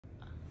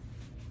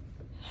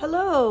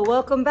Hello,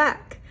 welcome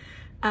back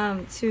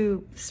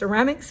to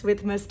Ceramics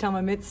with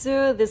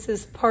Lewis-Tomimitsu. This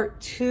is part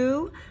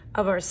 2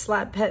 of our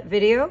slab pet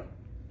video.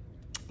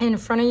 In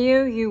front of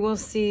you, you will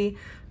see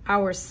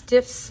our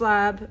stiff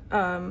slab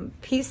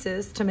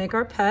pieces to make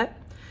our pet,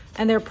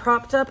 and they're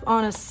propped up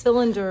on a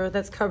cylinder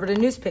that's covered in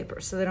newspaper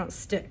so they don't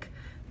stick.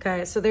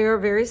 Okay, so they are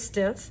very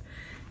stiff.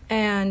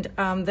 And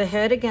the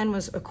head, again,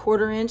 was a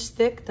 1/4 inch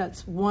thick.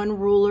 That's 1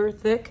 ruler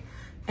thick.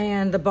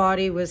 And the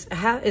body is a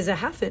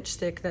 1/2 inch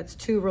thick. That's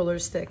 2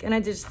 rulers thick. And I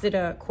just did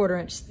a 1/4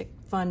 inch thick,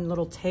 fun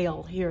little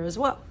tail here as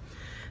well.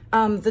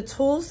 The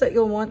tools that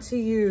you'll want to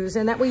use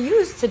and that we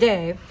use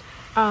today,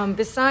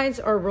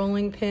 besides our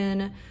rolling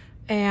pin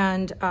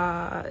and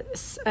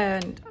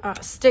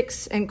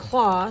sticks and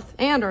cloth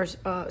and our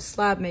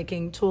slab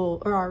making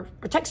tool, or our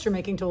texture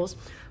making tools,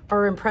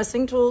 are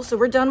impressing tools. So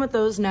we're done with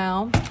those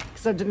now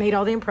because I've made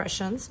all the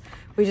impressions.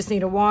 We just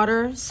need a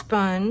water,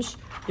 sponge.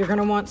 You're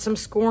gonna want some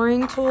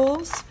scoring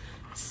tools,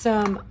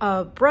 some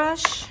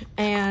brush,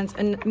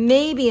 and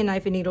maybe a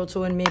knife and needle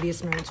tool and maybe a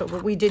smearing tool,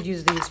 but we did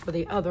use these for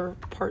the other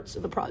parts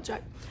of the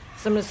project.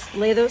 So I'm gonna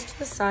lay those to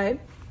the side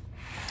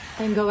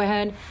and go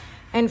ahead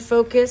and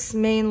focus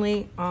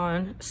mainly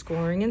on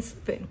scoring and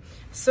slipping.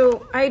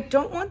 So I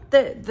don't want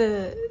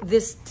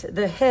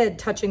the head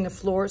touching the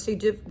floor, so you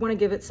do want to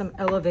give it some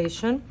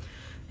elevation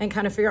and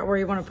kind of figure out where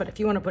you want to put it. If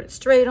you want to put it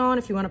straight on,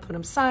 if you want to put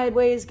them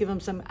sideways, give them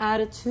some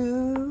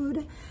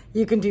attitude,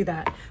 you can do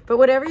that. But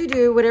whatever you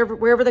do,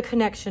 wherever the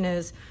connection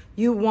is,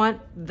 you want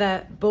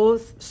that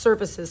both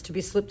surfaces to be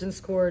slipped and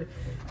scored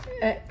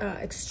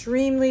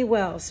extremely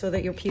well so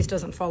that your piece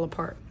doesn't fall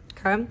apart,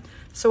 okay?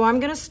 So I'm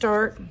gonna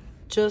start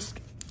just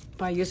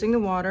by using the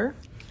water,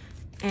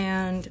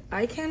 and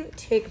I can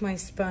take my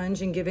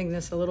sponge and giving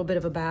this a little bit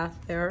of a bath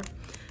there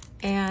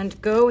and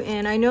go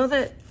in. I know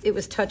that it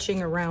was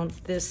touching around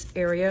this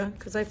area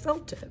because I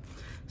felt it.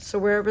 So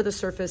wherever the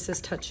surface is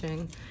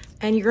touching,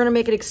 and you're gonna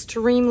make it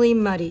extremely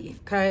muddy,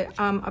 okay?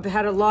 I've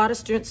had a lot of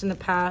students in the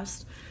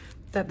past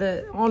that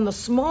on the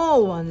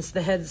small ones,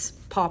 the heads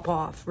pop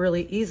off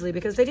really easily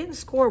because they didn't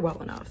score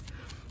well enough.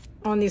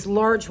 On these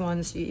large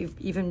ones, you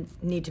even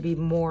need to be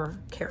more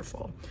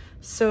careful.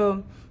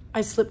 So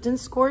I slipped and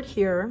scored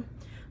here.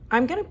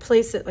 I'm gonna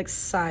place it like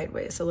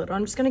sideways a little.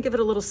 I'm just gonna give it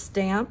a little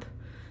stamp,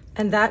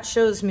 and that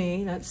shows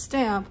me, that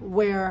stamp,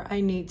 where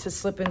I need to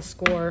slip and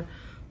score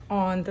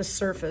on the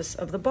surface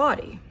of the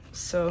body.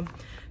 So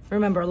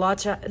remember, a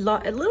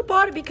little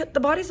body, because the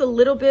body's a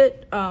little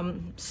bit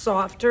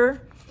softer,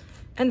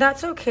 and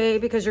that's okay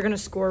because you're gonna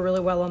score really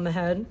well on the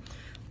head.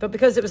 But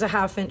because it was a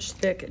 1/2 inch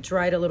thick, it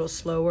dried a little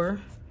slower.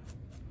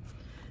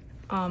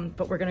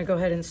 But we're gonna go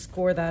ahead and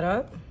score that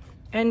up.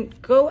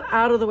 And go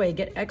out of the way,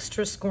 get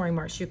extra scoring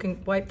marks. You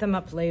can wipe them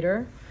up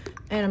later.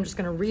 And I'm just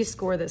gonna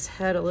rescore this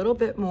head a little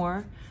bit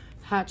more,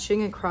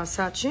 hatching and cross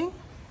hatching.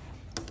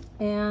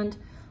 And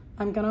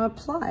I'm gonna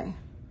apply.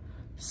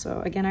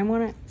 So again, I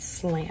want it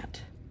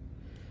slant.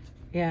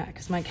 Yeah,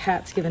 because my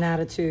cat's giving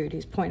attitude.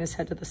 He's pointing his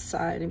head to the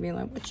side and being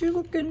like, what you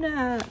looking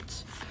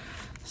at?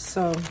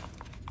 So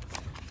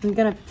I'm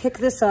gonna pick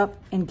this up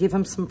and give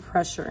him some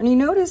pressure. And you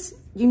notice,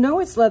 you know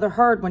it's leather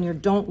hard when you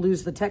don't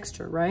lose the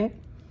texture, right?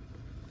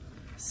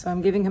 So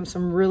I'm giving him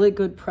some really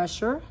good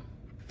pressure,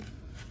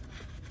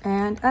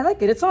 and I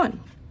like it, it's on.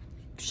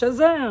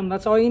 Shazam,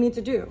 that's all you need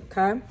to do,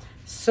 okay?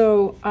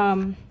 So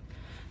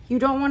you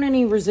don't want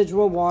any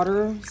residual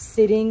water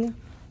sitting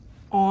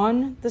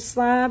on the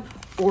slab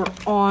or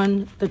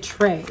on the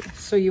tray.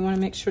 So you wanna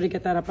make sure to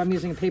get that up. I'm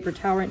using a paper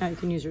towel right now, you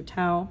can use your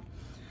towel.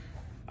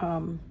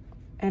 And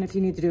if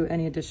you need to do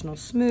any additional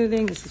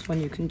smoothing, this is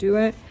when you can do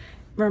it.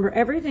 Remember,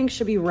 everything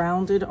should be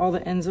rounded, all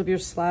the ends of your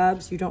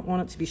slabs. You don't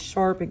want it to be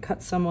sharp and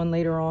cut someone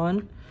later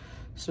on.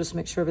 So just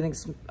make sure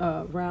everything's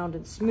round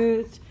and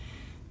smooth.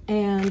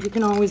 And you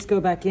can always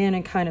go back in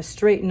and kind of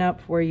straighten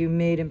up where you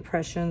made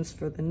impressions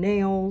for the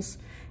nails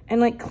and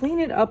like clean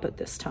it up at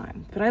this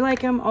time. But I like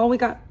them. All we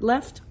got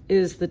left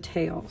is the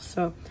tail.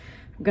 So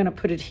I'm gonna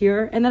put it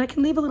here, and then I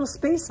can leave a little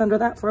space under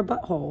that for a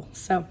butthole.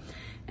 So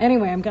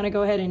anyway, I'm gonna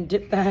go ahead and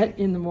dip that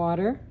in the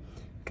water.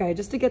 Okay,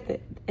 just to get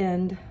the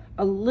end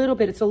a little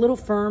bit, it's a little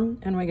firm,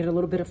 and I get a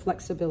little bit of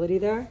flexibility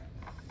there.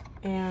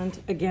 And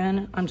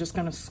again, I'm just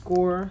gonna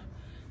score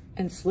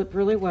and slip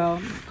really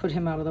well, put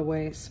him out of the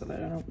way so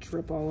that I don't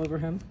drip all over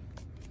him.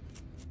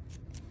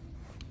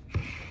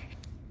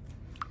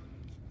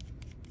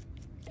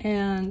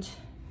 And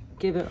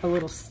give it a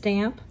little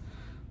stamp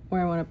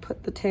where I wanna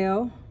put the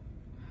tail,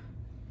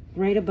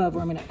 right above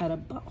where I'm gonna add a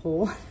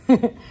butthole.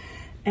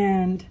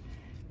 And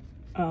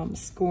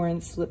score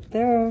and slip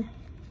there.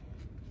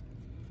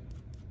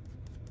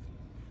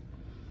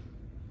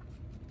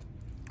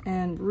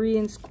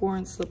 And score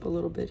and slip a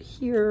little bit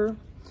here,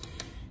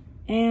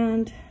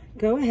 and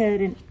go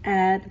ahead and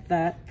add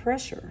that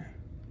pressure.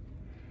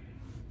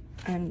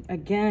 And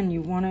again,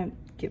 you want to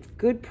give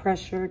good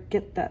pressure,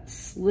 get that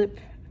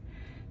slipping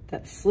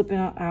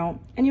out.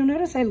 And you'll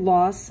notice I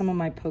lost some of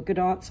my polka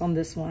dots on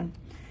this one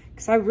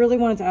because I really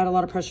wanted to add a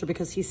lot of pressure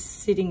because he's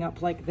sitting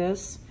up like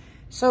this.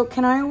 So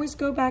can I always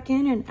go back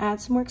in and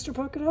add some more extra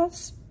polka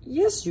dots?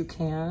 Yes, you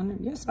can.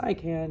 Yes, I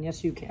can.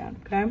 Yes, you can.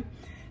 Okay.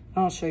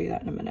 I'll show you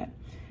that in a minute.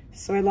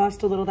 So I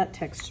lost a little of that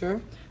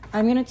texture.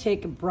 I'm going to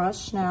take a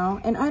brush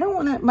now, and I don't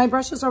want to, my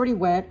brush is already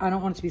wet. I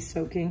don't want it to be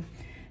soaking.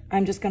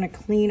 I'm just going to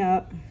clean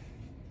up,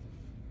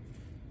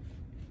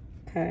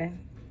 okay,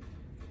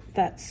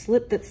 that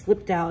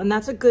slipped out. And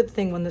that's a good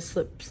thing when the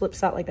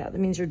slips out like that. That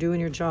means you're doing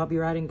your job.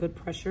 You're adding good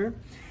pressure.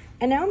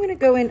 And now I'm going to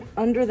go in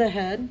under the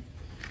head,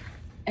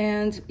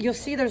 and you'll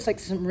see there's like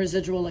some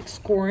residual like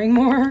scoring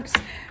marks.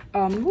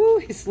 Woo,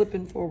 he's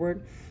slipping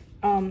forward.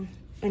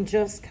 And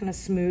just kind of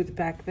smooth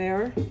back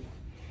there,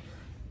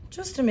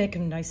 just to make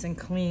him nice and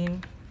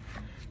clean.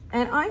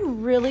 And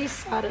I'm really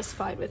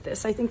satisfied with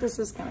this. I think this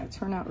is gonna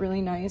turn out really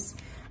nice.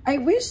 I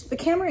wish, the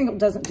camera angle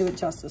doesn't do it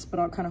justice,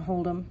 but I'll kind of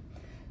hold him.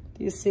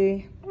 Do you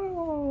see?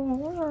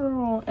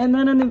 And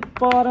then on the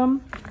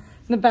bottom,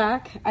 in the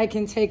back, I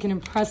can take an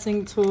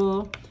impressing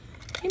tool,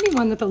 maybe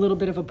one with a little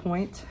bit of a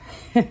point,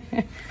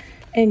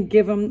 and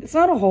give him, it's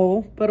not a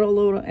hole, but a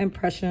little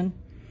impression.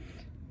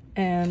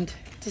 And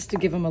just to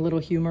give him a little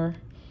humor.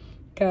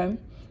 Okay,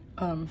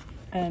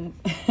 and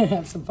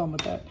have some fun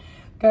with that.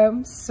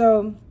 Okay,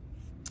 so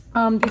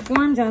before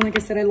I'm done, like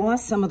I said, I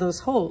lost some of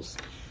those holes.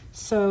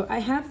 So I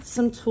have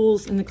some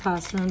tools in the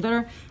classroom that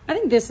are, I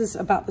think this is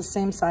about the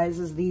same size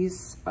as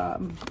these.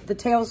 The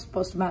tail's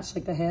supposed to match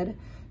like the head.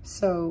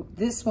 So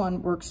this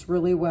one works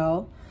really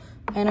well.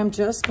 And I'm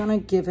just gonna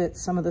give it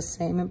some of the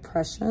same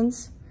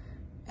impressions.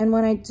 And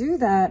when I do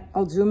that,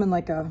 I'll do them in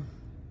like a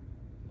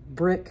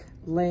brick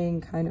laying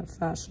kind of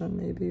fashion,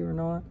 maybe, or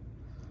not.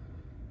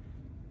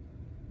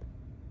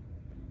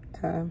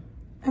 Okay, and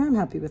I'm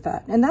happy with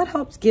that. And that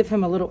helps give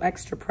him a little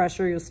extra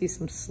pressure. You'll see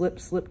some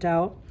slipped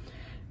out.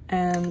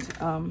 And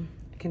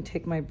I can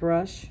take my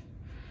brush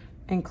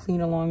and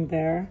clean along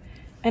there.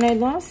 And I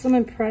lost some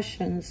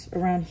impressions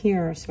around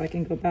here, so I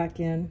can go back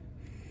in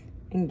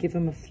and give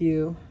him a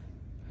few.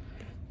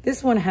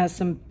 This one has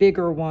some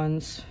bigger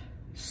ones.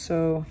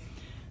 So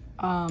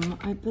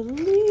I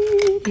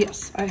believe,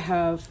 yes, I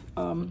have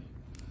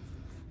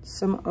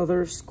some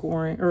other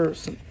scoring or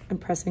some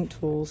impressing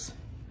tools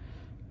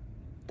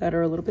that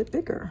are a little bit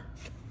bigger.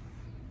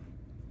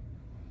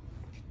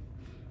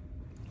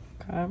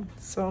 Okay,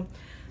 so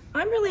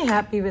I'm really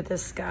happy with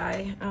this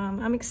guy.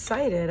 I'm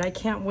excited. I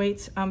can't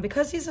wait.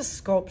 Because he's a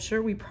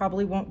sculpture, we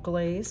probably won't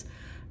glaze.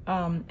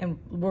 And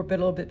we're a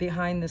little bit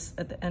behind this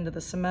at the end of the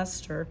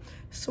semester.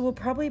 So we'll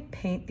probably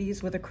paint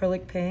these with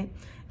acrylic paint.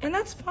 And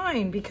that's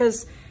fine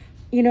because,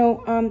 you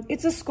know,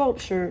 it's a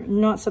sculpture,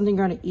 not something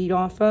you're gonna eat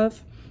off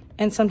of.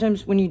 And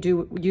sometimes when you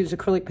do use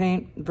acrylic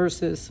paint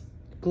versus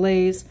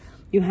glaze,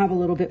 you have a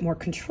little bit more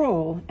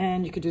control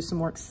and you could do some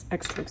more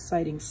extra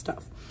exciting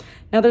stuff.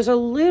 Now there's a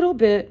little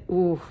bit,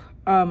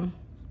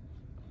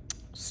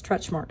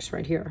 stretch marks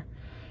right here.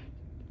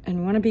 And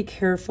you wanna be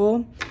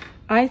careful.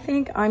 I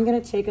think I'm gonna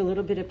take a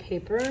little bit of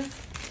paper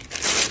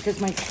because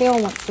my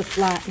tail wants to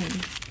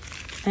flatten.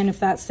 And if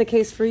that's the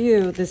case for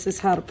you, this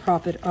is how to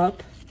prop it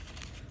up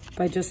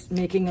by just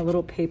making a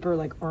little paper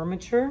like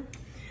armature.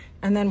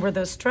 And then where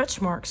those stretch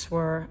marks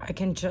were, I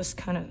can just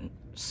kind of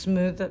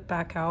smooth it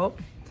back out.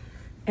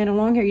 And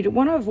along here, you don't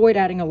want to avoid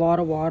adding a lot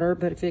of water,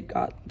 but if it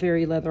got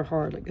very leather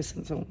hard, like this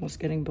is almost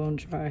getting bone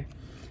dry,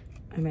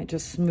 I might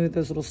just smooth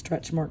those little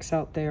stretch marks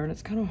out there. And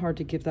it's kind of hard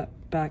to give that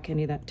back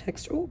any of that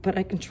texture. Oh, but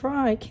I can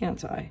try,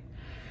 can't I?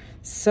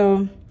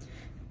 So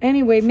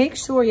anyway, make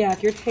sure, yeah,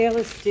 if your tail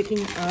is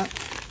sticking up,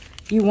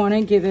 you want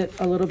to give it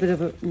a little bit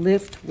of a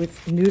lift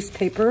with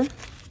newspaper,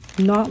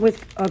 not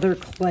with other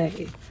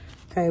clay,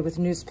 okay, with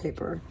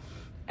newspaper.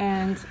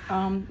 And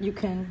you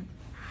can,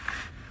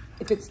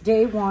 if it's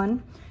day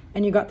one,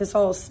 and you got this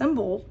all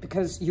assembled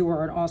because you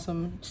were an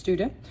awesome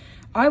student,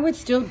 I would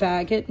still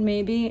bag it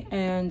maybe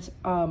and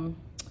kind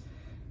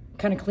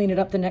of clean it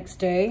up the next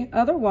day.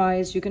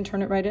 Otherwise, you can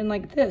turn it right in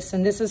like this.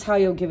 And this is how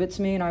you'll give it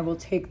to me, and I will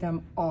take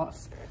them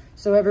off.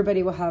 So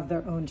everybody will have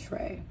their own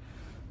tray.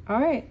 All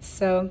right,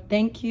 so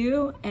thank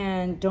you.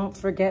 And don't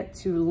forget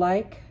to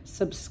like,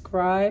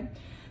 subscribe,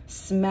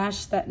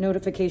 smash that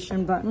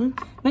notification button.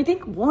 And I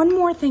think one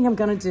more thing I'm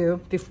gonna do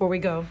before we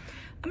go,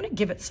 I'm gonna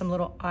give it some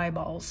little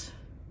eyeballs.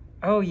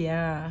 Oh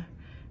yeah,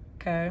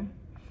 okay.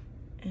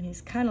 And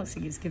he's kind of, looks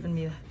like he's giving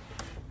me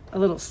a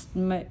little,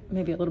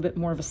 maybe a little bit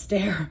more of a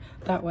stare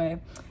that way.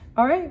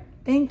 All right,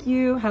 thank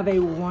you. Have a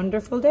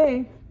wonderful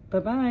day.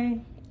 Bye-bye.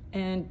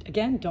 And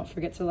again, don't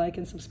forget to like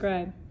and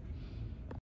subscribe.